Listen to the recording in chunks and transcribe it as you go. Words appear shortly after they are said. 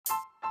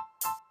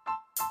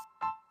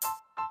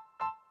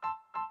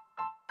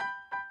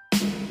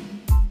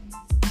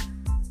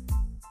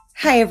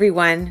Hi,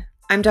 everyone.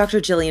 I'm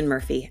Dr. Jillian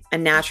Murphy, a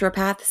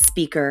naturopath,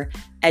 speaker,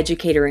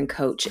 educator, and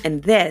coach,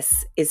 and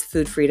this is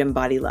Food Freedom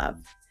Body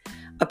Love,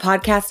 a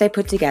podcast I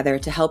put together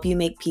to help you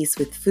make peace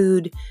with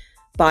food,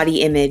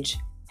 body image,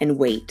 and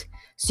weight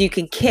so you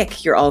can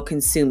kick your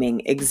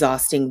all-consuming,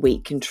 exhausting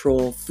weight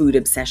control, food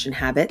obsession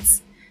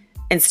habits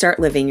and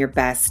start living your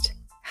best,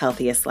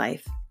 healthiest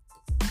life.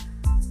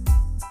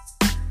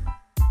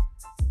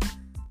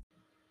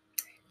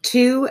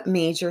 Two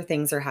major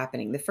things are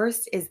happening. The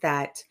first is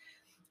that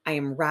I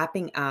am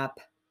wrapping up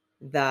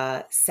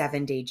the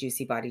 7-day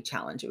Juicy Body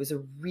Challenge. It was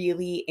a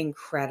really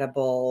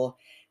incredible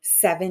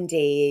 7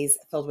 days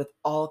filled with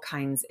all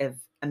kinds of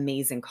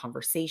amazing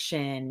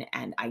conversation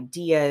and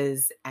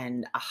ideas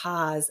and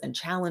ahas and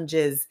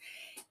challenges.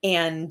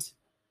 And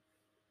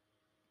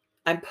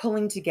I'm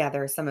pulling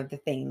together some of the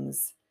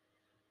things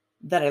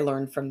that I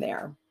learned from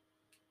there.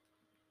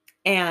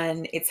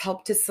 And it's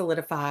helped to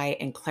solidify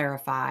and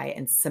clarify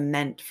and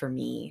cement for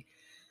me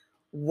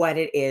what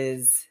it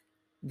is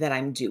that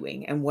I'm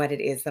doing and what it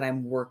is that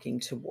I'm working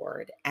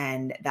toward.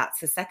 And that's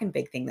the second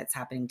big thing that's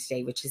happening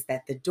today, which is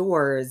that the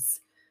doors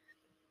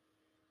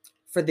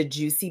for the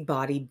Juicy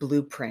Body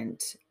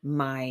Blueprint,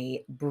 my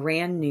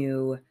brand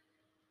new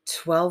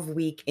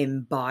 12-week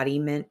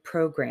embodiment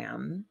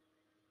program,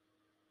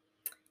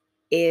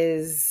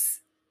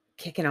 is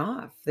kicking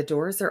off. The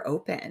doors are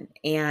open,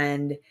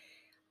 and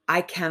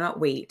I cannot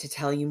wait to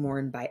tell you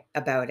more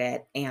about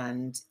it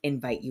and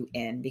invite you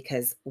in,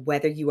 because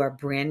whether you are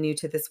brand new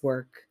to this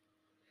work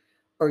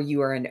or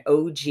you are an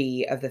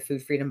OG of the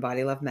Food Freedom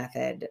Body Love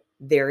method,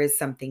 there is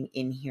something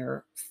in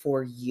here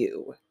for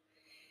you.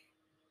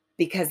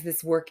 Because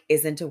this work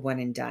isn't a one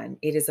and done.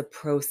 It is a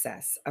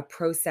process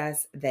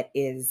that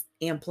is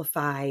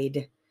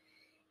amplified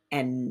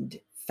and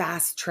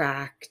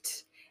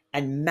fast-tracked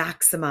and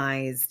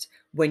maximized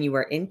when you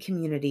are in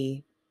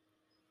community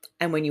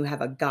and when you have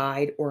a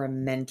guide or a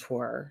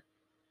mentor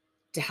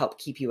to help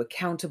keep you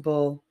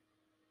accountable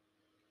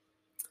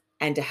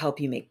and to help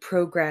you make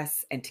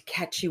progress and to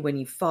catch you when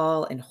you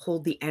fall and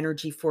hold the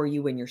energy for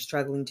you when you're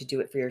struggling to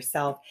do it for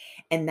yourself.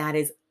 And that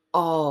is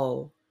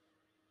all,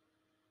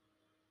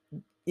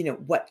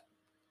 what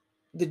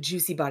the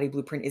Juicy Body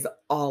Blueprint is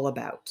all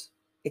about.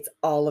 It's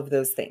all of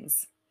those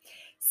things.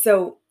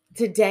 So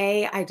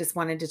today I just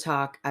wanted to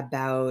talk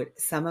about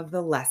some of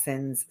the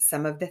lessons,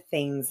 some of the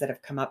things that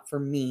have come up for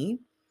me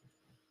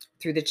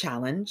through the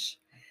challenge,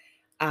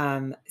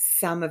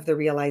 some of the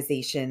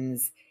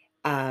realizations.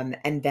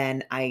 And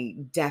then I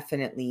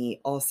definitely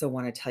also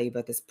want to tell you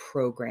about this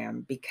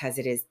program because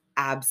it is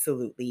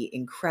absolutely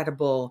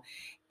incredible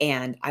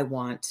and I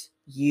want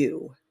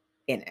you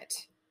in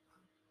it.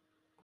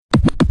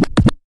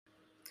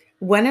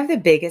 One of the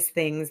biggest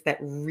things that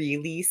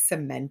really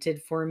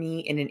cemented for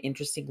me in an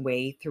interesting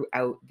way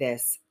throughout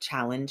this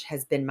challenge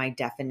has been my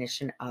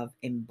definition of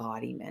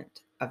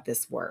embodiment of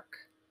this work.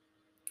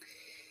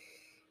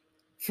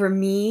 For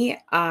me,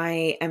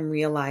 I am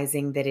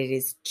realizing that it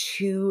is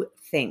two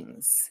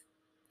things.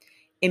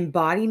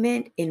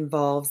 Embodiment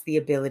involves the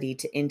ability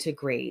to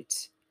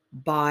integrate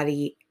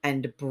body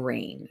and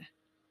brain.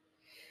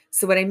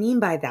 So, what I mean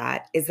by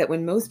that is that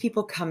when most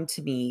people come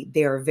to me,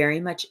 they are very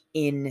much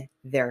in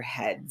their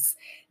heads.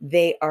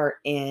 They are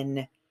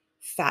in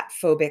fat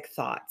phobic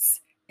thoughts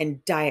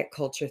and diet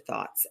culture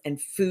thoughts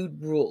and food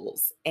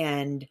rules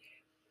and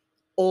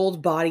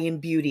old body and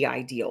beauty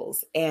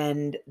ideals.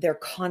 And they're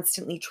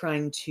constantly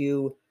trying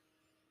to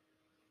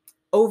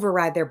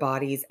override their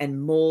bodies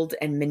and mold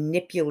and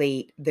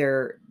manipulate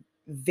their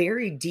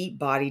very deep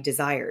body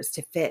desires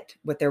to fit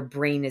what their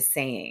brain is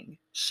saying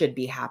should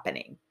be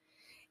happening,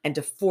 and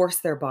to force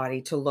their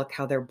body to look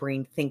how their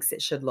brain thinks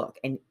it should look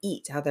and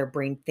eat how their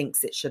brain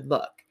thinks it should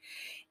look.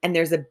 And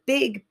there's a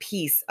big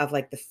piece of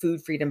like the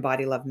Food Freedom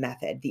Body Love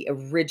method, the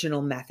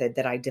original method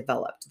that I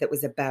developed, that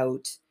was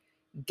about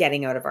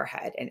getting out of our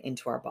head and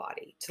into our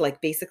body, to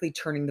like basically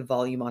turning the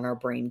volume on our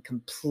brain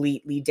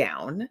completely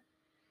down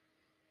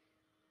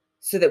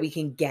so that we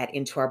can get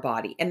into our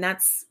body. And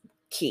that's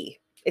key.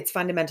 It's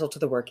fundamental to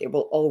the work. It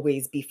will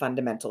always be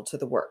fundamental to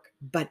the work.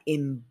 But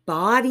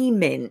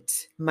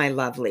embodiment, my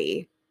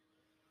lovely,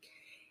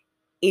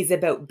 is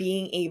about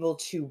being able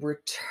to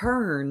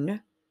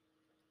return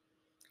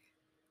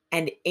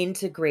and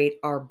integrate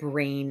our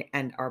brain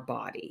and our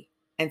body.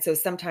 And so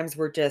sometimes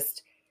we're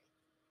just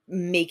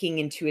making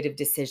intuitive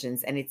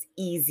decisions, and it's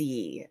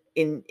easy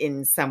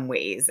in some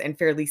ways and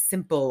fairly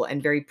simple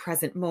and very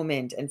present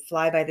moment and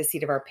fly by the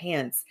seat of our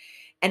pants.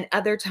 And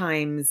other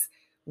times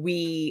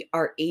we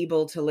are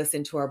able to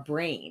listen to our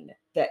brain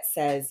that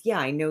says, yeah,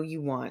 I know you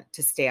want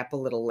to stay up a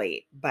little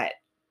late, but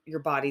your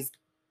body's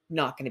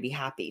not going to be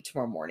happy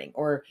tomorrow morning.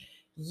 Or,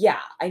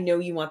 yeah, I know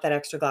you want that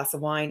extra glass of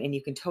wine and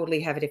you can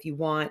totally have it if you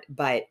want,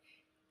 but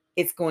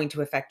it's going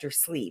to affect your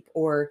sleep.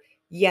 Or,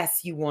 yes,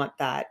 you want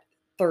that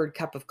third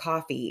cup of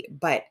coffee,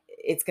 but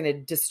it's going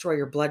to destroy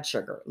your blood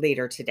sugar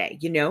later today,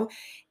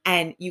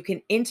 and you can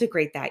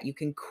integrate that. You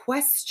can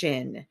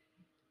question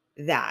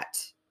that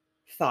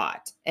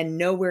thought and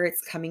know where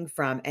it's coming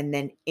from, and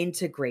then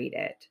integrate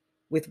it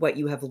with what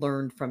you have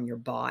learned from your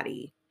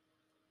body.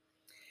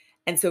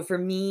 And so for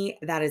me,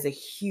 that is a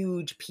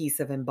huge piece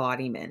of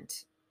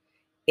embodiment,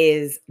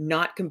 is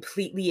not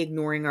completely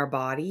ignoring our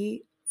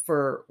body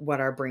for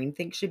what our brain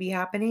thinks should be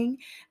happening,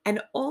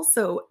 and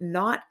also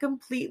not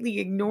completely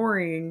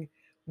ignoring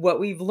what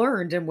we've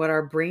learned and what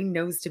our brain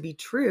knows to be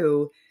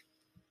true,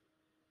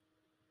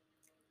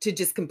 to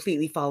just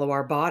completely follow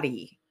our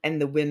body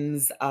and the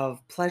whims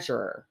of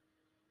pleasure,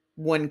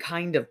 one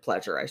kind of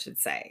pleasure, I should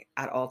say,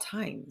 at all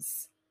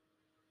times.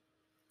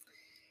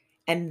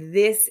 And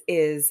this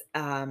is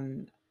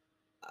an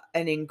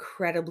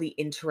incredibly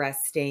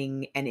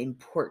interesting and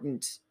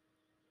important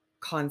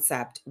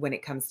concept when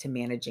it comes to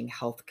managing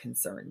health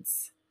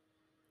concerns,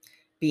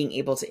 being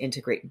able to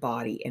integrate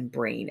body and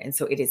brain. And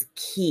so it is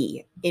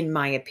key, in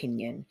my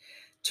opinion,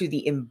 to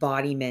the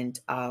embodiment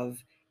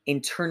of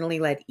internally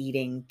led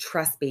eating,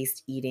 trust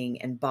based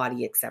eating, and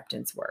body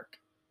acceptance work.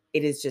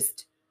 It is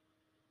just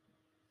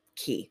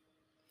key.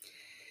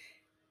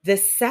 The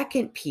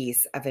second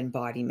piece of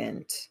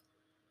embodiment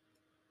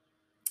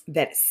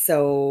that's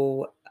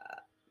so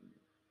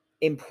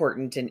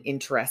important and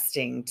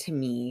interesting to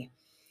me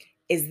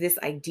is this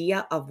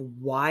idea of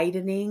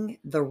widening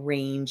the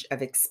range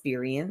of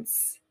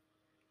experience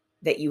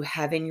that you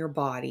have in your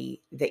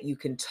body that you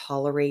can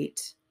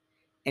tolerate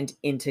and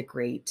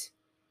integrate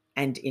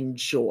and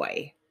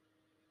enjoy.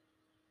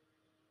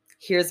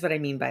 Here's what I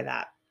mean by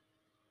that.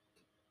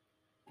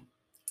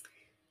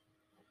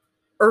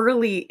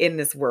 Early in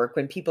this work,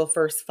 when people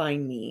first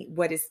find me,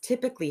 what is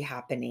typically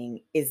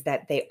happening is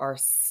that they are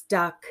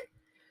stuck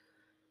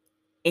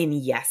in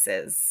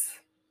yeses.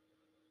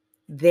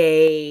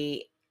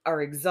 They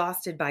are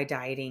exhausted by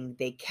dieting.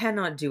 They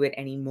cannot do it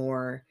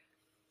anymore.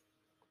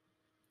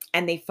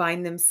 And they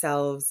find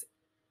themselves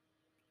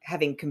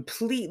having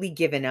completely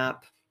given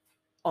up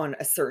on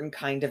a certain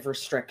kind of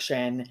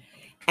restriction,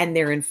 and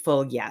they're in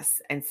full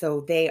yes. And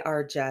so they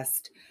are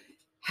just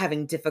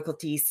having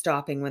difficulty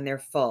stopping when they're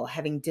full,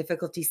 having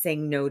difficulty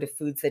saying no to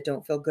foods that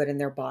don't feel good in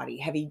their body,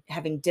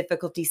 having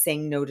difficulty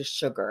saying no to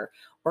sugar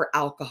or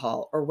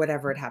alcohol or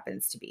whatever it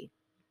happens to be.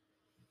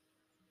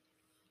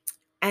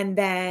 And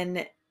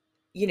then,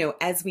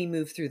 as we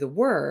move through the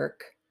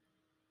work,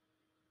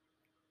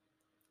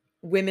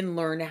 women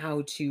learn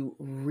how to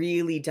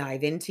really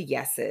dive into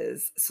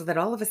yeses so that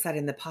all of a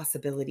sudden the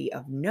possibility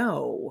of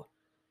no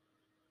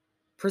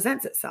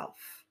presents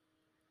itself.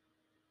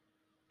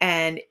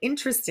 And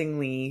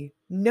interestingly,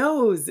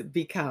 no's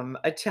become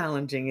a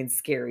challenging and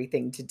scary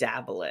thing to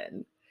dabble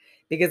in,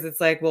 because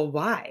it's like, well,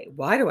 why?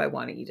 Why do I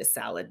want to eat a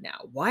salad now?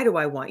 Why do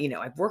I want,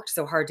 I've worked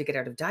so hard to get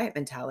out of diet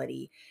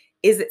mentality.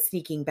 Is it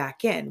sneaking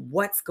back in?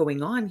 What's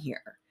going on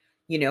here?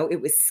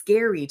 It was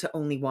scary to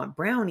only want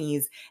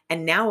brownies.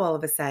 And now all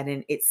of a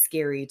sudden it's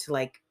scary to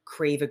like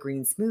crave a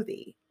green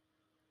smoothie.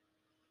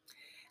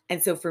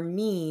 And so for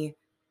me,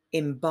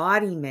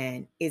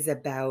 embodiment is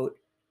about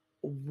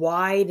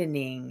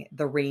widening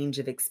the range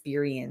of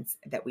experience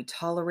that we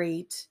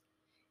tolerate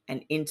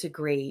and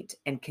integrate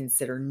and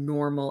consider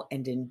normal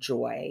and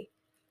enjoy.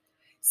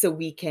 So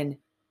we can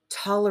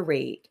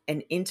tolerate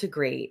and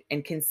integrate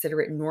and consider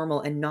it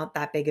normal and not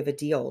that big of a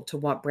deal to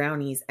want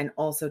brownies and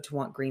also to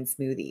want green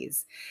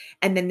smoothies.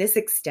 And then this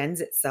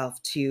extends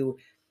itself to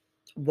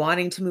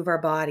wanting to move our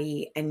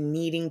body and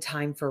needing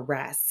time for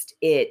rest.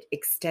 It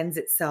extends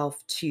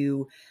itself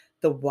to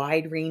the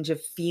wide range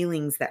of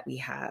feelings that we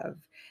have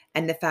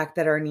and the fact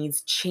that our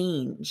needs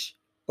change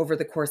over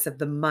the course of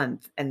the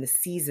month and the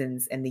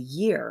seasons and the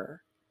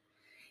year.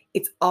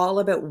 It's all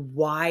about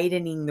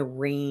widening the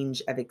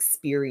range of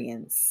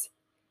experience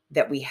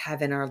that we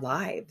have in our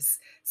lives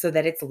so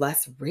that it's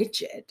less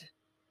rigid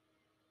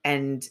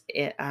and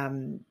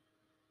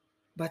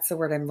what's the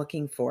word I'm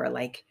looking for?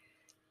 Like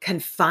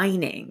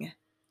confining,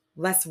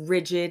 less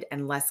rigid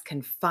and less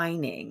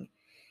confining.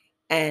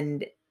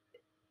 And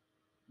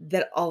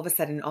that all of a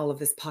sudden, all of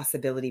this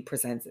possibility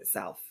presents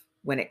itself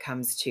when it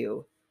comes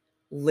to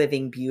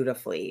living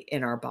beautifully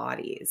in our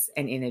bodies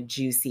and in a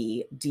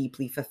juicy,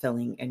 deeply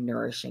fulfilling and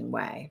nourishing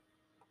way.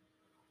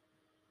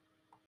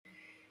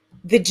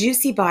 The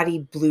Juicy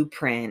Body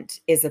Blueprint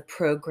is a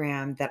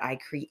program that I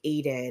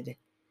created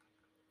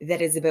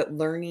that is about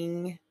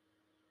learning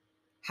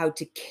how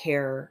to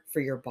care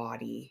for your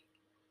body,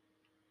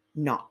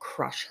 not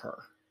crush her.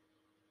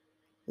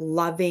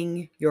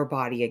 Loving your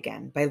body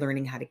again by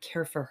learning how to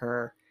care for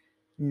her,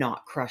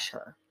 not crush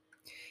her.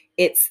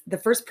 It's the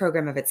first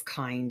program of its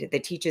kind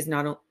that teaches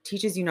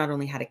you not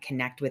only how to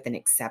connect with and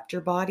accept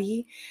your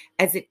body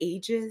as it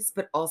ages,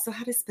 but also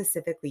how to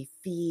specifically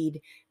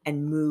feed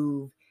and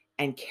move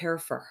and care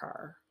for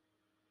her.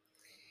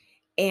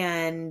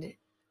 And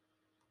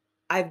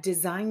I've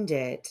designed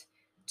it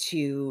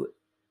to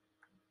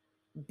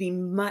be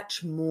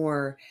much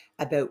more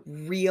about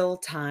real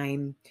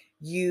time,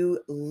 you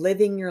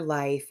living your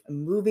life,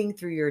 moving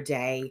through your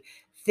day,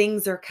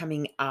 things are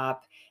coming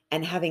up,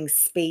 and having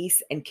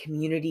space and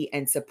community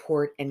and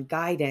support and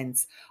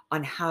guidance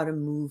on how to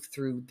move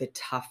through the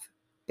tough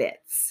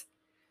bits.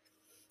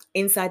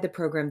 Inside the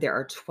program, there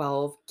are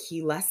 12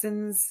 key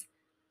lessons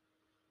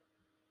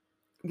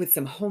with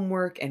some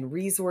homework and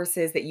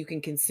resources that you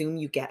can consume.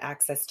 You get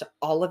access to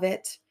all of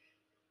it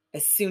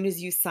as soon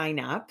as you sign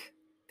up.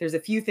 There's a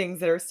few things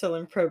that are still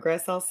in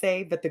progress, I'll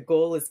say, but the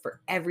goal is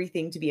for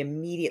everything to be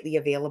immediately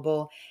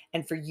available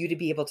and for you to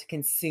be able to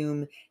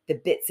consume the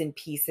bits and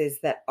pieces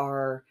that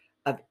are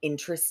of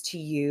interest to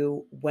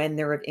you, when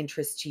they're of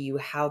interest to you,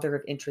 how they're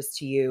of interest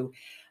to you.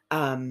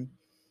 Um,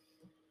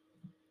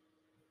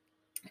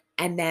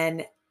 and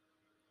then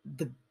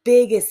the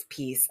biggest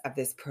piece of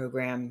this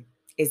program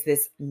is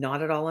this,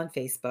 not at all on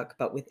Facebook,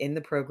 but within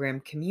the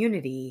program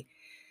community,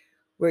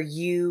 where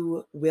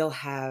you will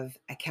have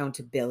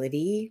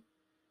accountability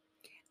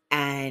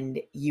and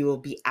you will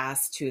be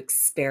asked to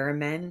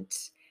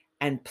experiment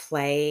and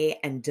play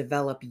and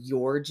develop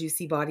your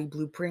juicy body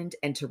blueprint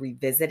and to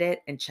revisit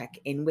it and check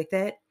in with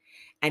it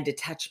and to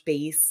touch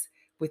base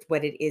with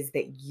what it is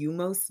that you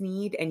most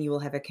need. And you will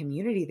have a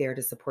community there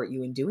to support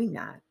you in doing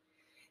that.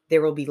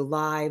 There will be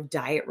live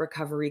diet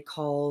recovery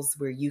calls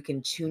where you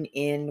can tune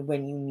in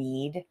when you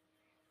need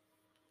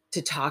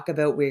to talk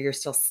about where you're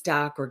still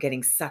stuck or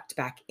getting sucked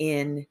back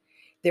in.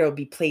 There will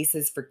be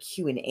places for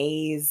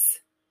Q&As,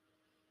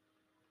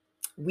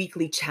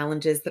 weekly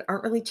challenges that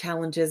aren't really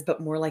challenges,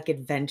 but more like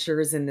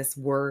adventures in this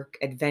work,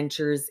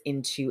 adventures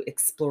into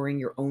exploring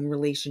your own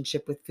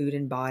relationship with food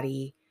and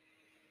body.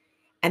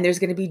 And there's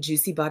going to be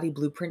Juicy Body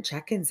Blueprint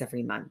check-ins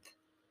every month,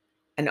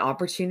 an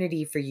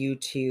opportunity for you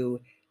to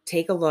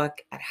take a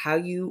look at how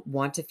you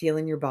want to feel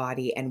in your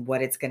body and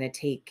what it's going to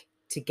take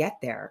to get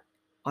there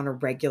on a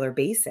regular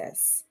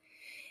basis.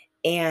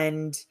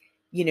 And,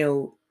 you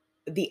know,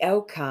 the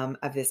outcome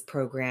of this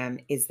program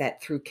is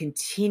that through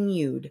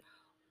continued,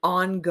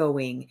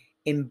 ongoing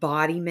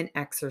embodiment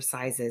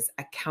exercises,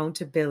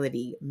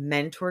 accountability,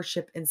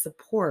 mentorship, and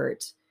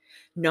support,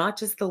 not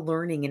just the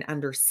learning and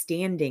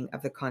understanding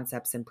of the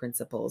concepts and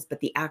principles,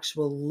 but the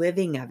actual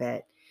living of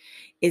it,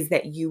 is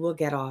that you will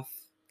get off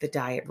the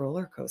diet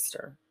roller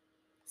coaster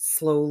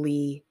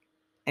slowly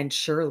and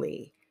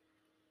surely,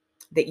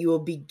 that you will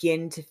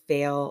begin to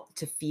feel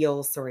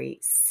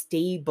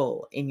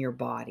stable in your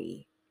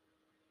body,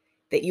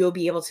 that you'll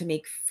be able to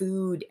make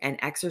food and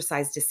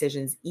exercise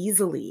decisions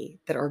easily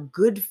that are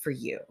good for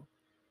you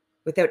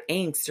without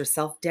angst or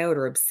self-doubt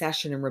or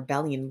obsession and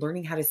rebellion,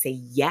 learning how to say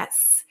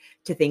yes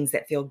to things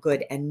that feel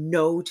good and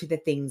no to the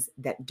things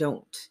that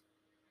don't.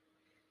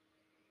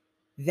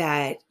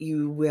 That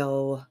you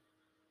will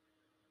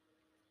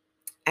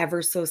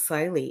ever so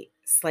slowly,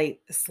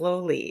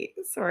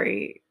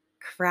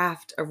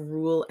 craft a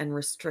rule and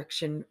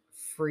restriction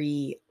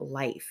free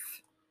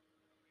life.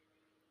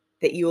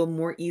 That you will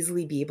more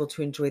easily be able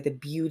to enjoy the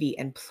beauty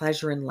and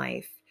pleasure in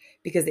life,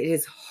 because it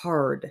is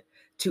hard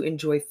to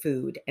enjoy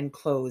food and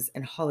clothes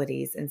and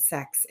holidays and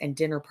sex and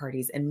dinner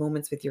parties and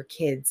moments with your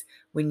kids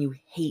when you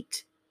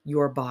hate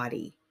your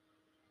body.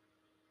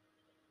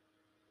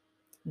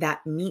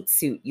 That meat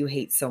suit you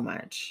hate so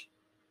much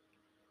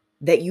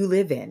that you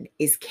live in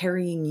is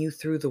carrying you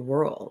through the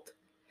world,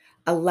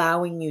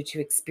 allowing you to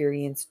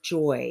experience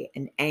joy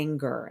and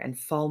anger and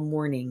fall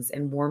mornings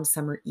and warm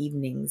summer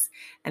evenings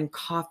and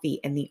coffee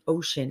and the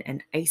ocean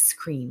and ice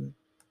cream.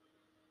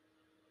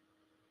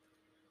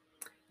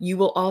 You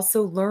will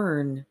also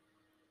learn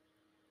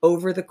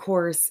over the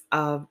course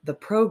of the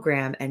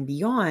program and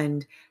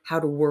beyond how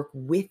to work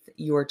with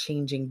your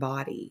changing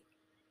body.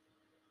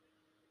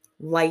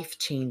 Life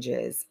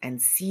changes and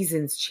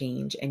seasons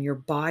change and your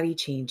body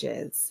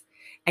changes.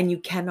 And you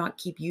cannot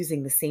keep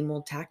using the same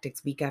old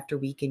tactics week after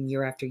week and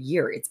year after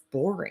year. It's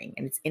boring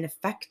and it's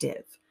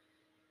ineffective.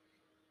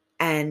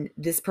 And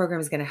this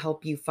program is going to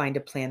help you find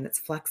a plan that's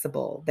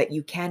flexible, that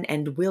you can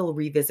and will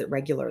revisit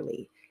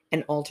regularly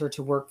and alter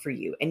to work for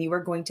you. And you are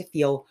going to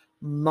feel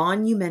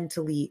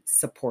monumentally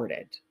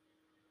supported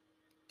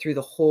through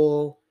the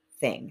whole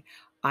thing.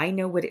 I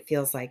know what it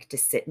feels like to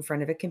sit in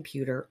front of a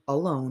computer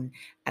alone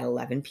at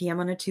 11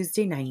 p.m. on a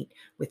Tuesday night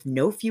with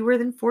no fewer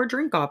than 4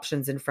 drink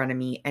options in front of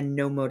me and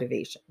no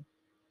motivation.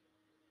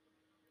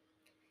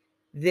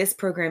 This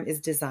program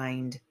is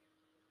designed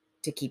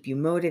to keep you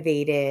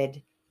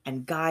motivated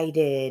and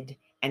guided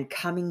and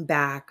coming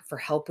back for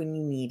help when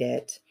you need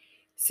it,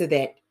 so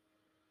that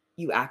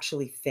you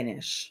actually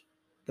finish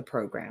the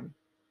program.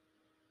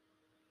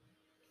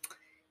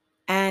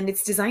 And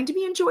it's designed to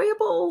be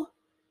enjoyable.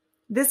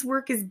 This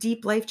work is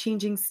deep,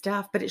 life-changing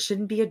stuff, but it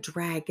shouldn't be a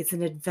drag. It's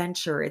an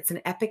adventure. It's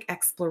an epic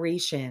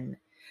exploration,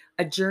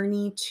 a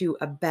journey to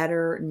a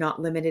better,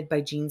 not limited by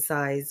gene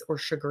size or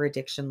sugar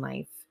addiction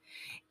life.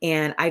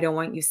 And I don't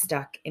want you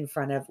stuck in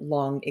front of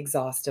long,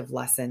 exhaustive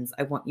lessons.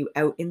 I want you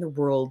out in the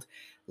world,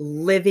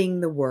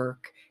 living the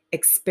work,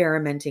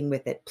 experimenting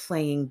with it,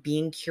 playing,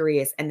 being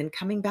curious, and then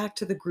coming back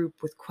to the group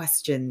with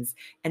questions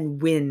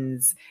and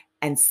wins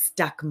and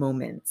stuck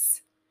moments.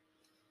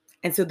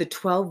 And so the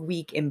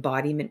 12-week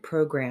embodiment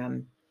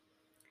program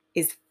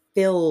is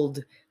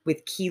filled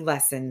with key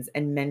lessons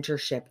and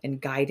mentorship and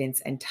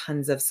guidance and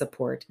tons of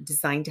support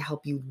designed to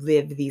help you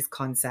live these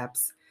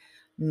concepts,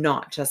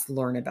 not just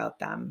learn about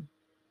them.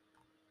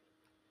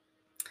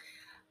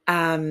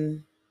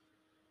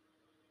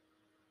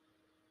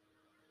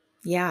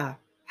 Yeah.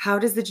 How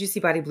does the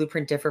Juicy Body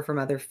Blueprint differ from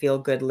other feel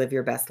good, live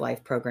your best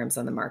life programs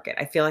on the market?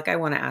 I feel like I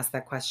want to ask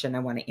that question. I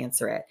want to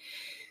answer it.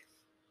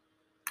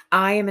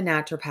 I am a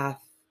naturopath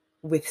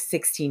with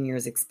 16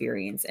 years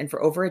experience, and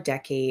for over a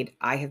decade,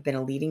 I have been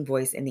a leading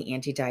voice in the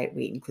anti-diet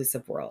weight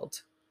inclusive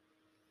world.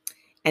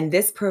 And in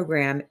this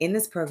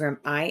program,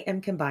 I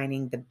am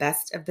combining the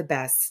best of the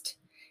best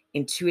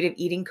intuitive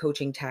eating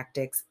coaching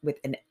tactics with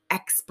an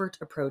expert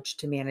approach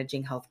to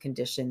managing health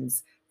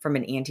conditions from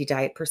an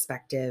anti-diet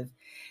perspective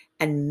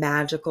and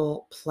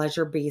magical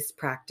pleasure-based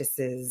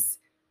practices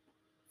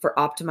for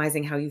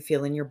optimizing how you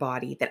feel in your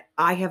body that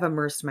I have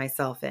immersed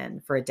myself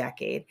in for a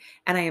decade.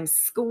 And I am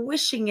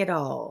squishing it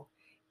all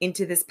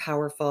into this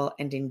powerful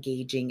and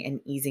engaging and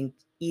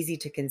easy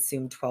to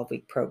consume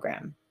 12-week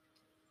program.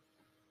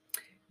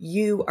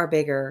 You are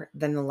bigger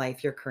than the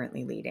life you're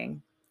currently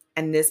leading.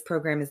 And this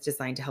program is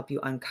designed to help you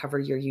uncover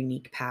your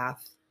unique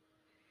path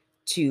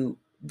to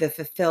the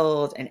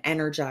fulfilled and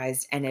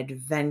energized and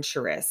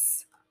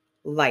adventurous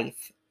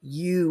life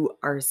you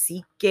are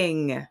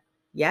seeking.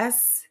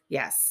 Yes,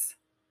 yes.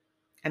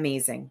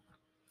 Amazing.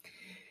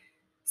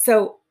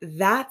 So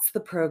that's the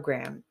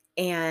program.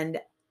 And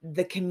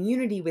the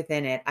community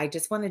within it, I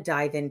just want to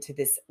dive into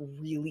this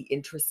really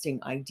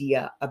interesting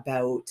idea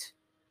about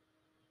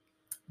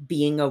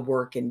being a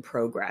work in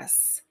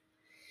progress.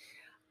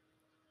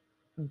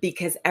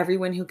 Because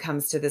everyone who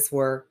comes to this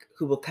work,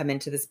 who will come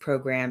into this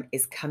program,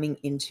 is coming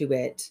into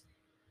it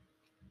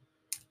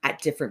at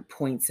different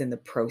points in the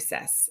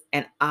process.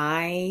 And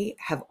I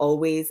have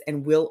always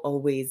and will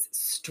always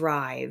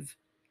strive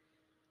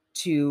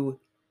to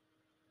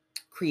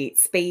create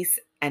space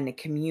and a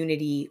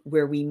community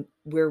where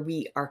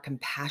we are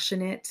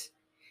compassionate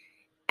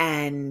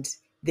and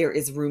there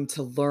is room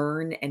to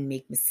learn and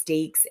make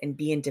mistakes and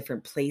be in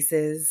different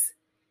places,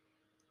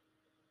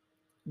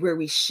 where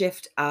we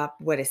shift up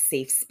what a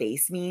safe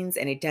space means.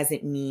 And it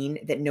doesn't mean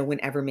that no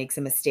one ever makes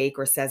a mistake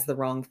or says the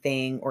wrong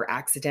thing or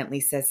accidentally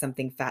says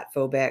something fat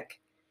phobic.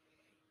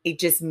 It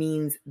just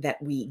means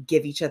that we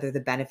give each other the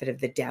benefit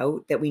of the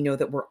doubt, that we know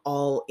that we're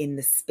all in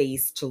the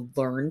space to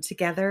learn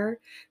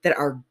together, that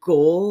our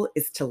goal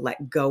is to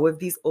let go of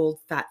these old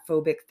fat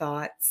phobic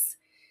thoughts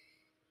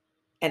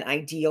and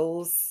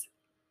ideals,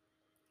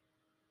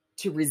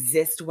 to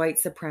resist white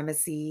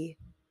supremacy,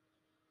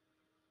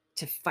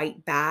 to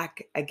fight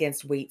back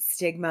against weight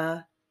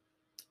stigma,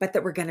 but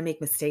that we're going to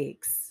make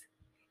mistakes.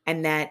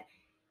 And that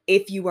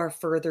if you are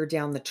further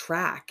down the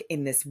track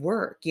in this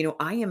work,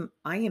 I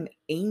am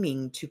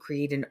aiming to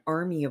create an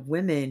army of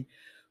women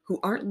who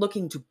aren't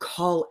looking to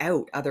call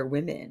out other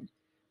women,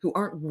 who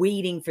aren't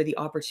waiting for the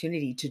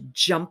opportunity to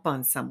jump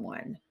on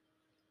someone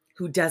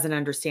who doesn't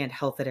understand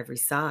health at every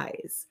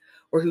size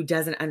or who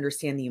doesn't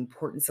understand the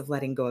importance of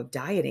letting go of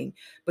dieting,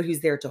 but who's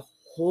there to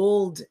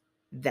hold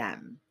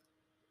them,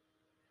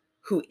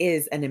 who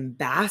is an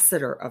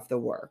ambassador of the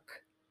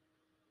work,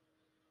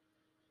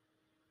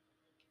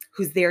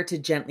 who's there to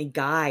gently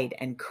guide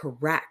and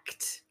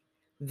correct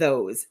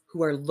those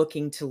who are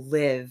looking to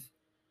live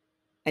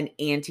an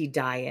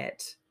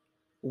anti-diet,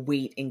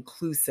 weight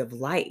inclusive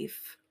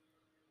life,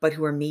 but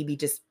who are maybe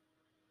just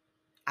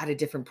at a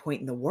different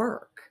point in the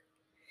work.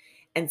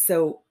 And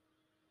so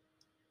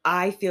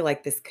I feel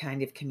like this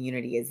kind of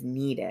community is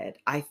needed.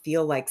 I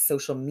feel like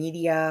social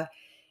media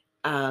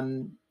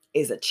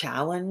is a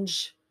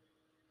challenge.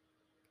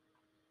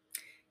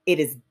 It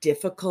is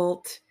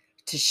difficult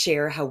to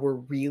share how we're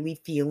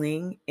really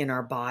feeling in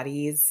our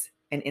bodies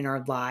and in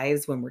our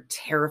lives when we're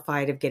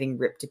terrified of getting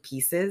ripped to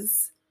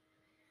pieces,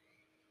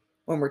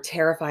 when we're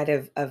terrified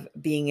of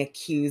being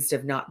accused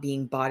of not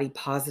being body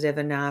positive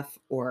enough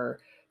or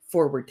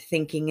forward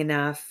thinking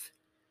enough.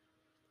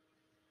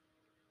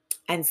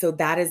 And so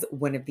that is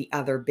one of the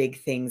other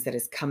big things that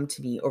has come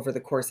to me over the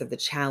course of the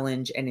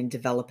challenge and in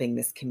developing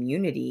this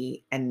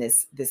community and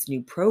this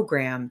new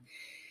program,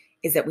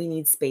 is that we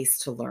need space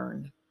to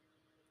learn.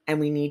 And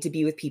we need to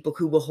be with people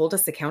who will hold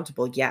us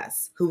accountable,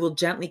 yes. Who will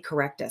gently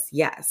correct us,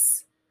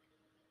 yes.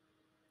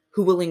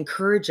 Who will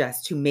encourage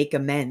us to make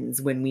amends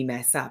when we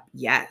mess up,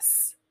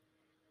 yes.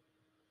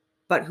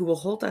 But who will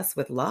hold us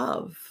with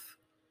love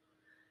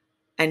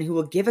and who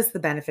will give us the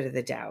benefit of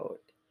the doubt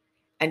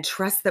and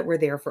trust that we're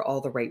there for all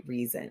the right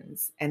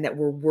reasons and that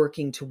we're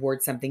working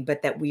towards something,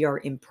 but that we are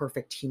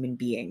imperfect human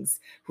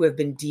beings who have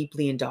been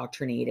deeply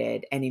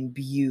indoctrinated and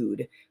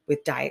imbued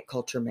with diet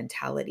culture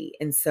mentality.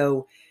 And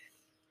so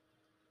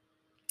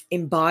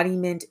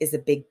embodiment is a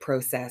big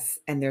process,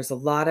 and there's a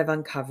lot of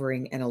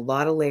uncovering and a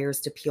lot of layers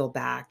to peel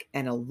back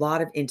and a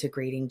lot of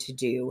integrating to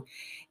do.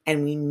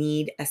 And we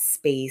need a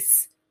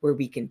space where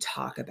we can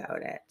talk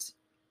about it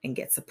and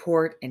get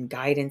support and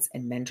guidance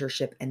and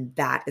mentorship. And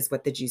that is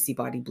what the Juicy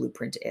Body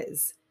Blueprint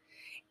is.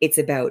 It's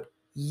about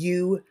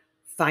you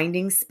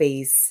finding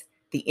space,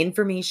 the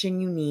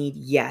information you need,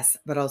 yes,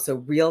 but also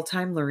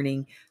real-time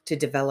learning to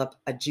develop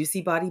a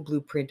Juicy Body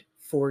Blueprint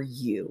for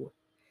you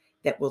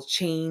that will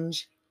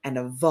change and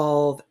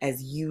evolve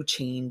as you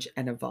change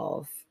and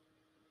evolve.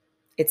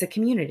 It's a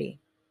community.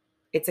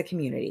 It's a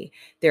community.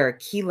 There are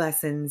key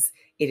lessons.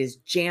 It is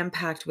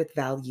jam-packed with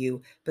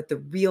value, but the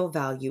real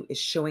value is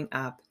showing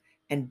up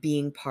and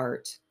being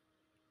part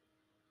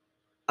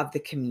of the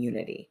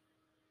community.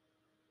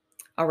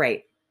 All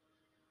right,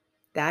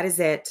 that is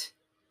it.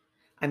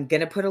 I'm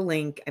going to put a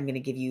link. I'm going to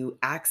give you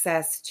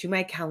access to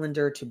my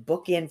calendar to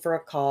book in for a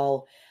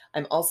call.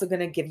 I'm also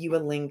going to give you a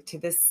link to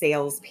the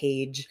sales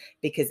page,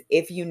 because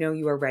if you know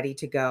you are ready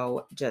to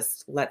go,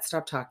 just let's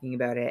stop talking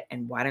about it.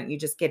 And why don't you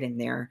just get in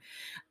there?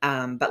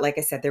 But like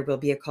I said, there will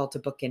be a call to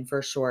book in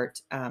for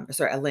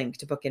a link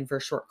to book in for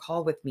a short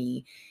call with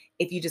me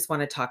if you just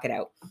want to talk it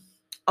out.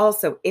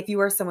 Also, if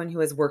you are someone who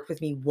has worked with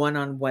me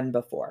one-on-one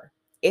before,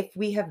 if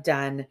we have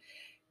done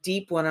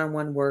deep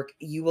one-on-one work,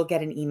 you will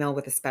get an email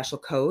with a special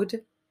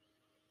code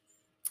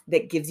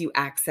that gives you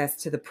access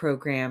to the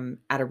program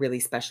at a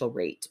really special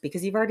rate,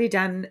 because you've already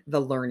done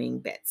the learning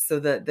bits. So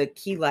the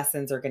key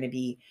lessons are going to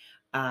be,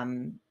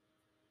 um,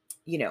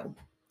 you know,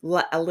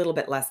 a little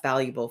bit less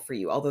valuable for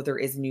you, although there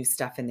is new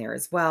stuff in there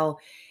as well.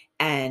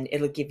 And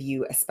it'll give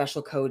you a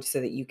special code so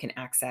that you can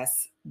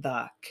access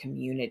the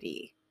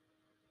community,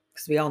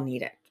 because we all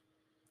need it.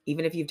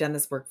 Even if you've done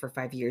this work for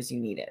 5 years, you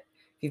need it.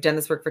 If you've done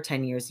this work for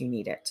 10 years, you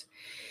need it.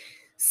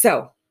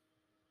 So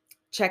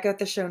check out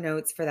the show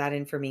notes for that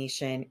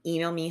information.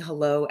 Email me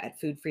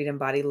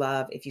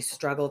hello@foodfreedombodylove if you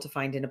struggle to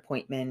find an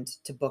appointment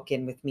to book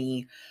in with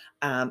me,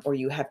 or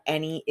you have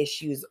any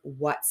issues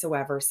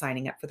whatsoever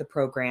signing up for the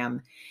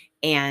program.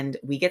 And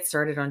we get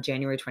started on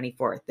January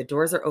 24th. The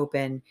doors are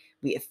open.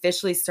 We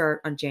officially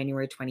start on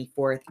January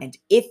 24th. And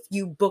if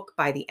you book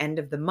by the end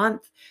of the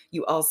month,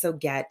 you also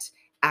get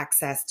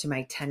access to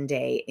my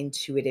 10-day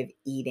intuitive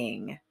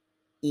eating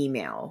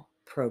email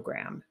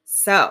program.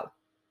 So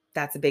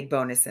that's a big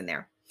bonus in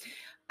there.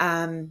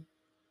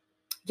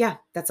 Yeah,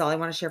 that's all I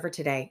want to share for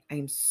today. I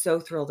am so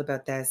thrilled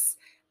about this.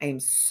 I am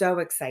so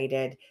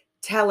excited.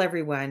 Tell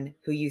everyone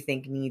who you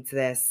think needs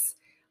this.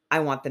 I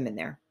want them in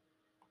there.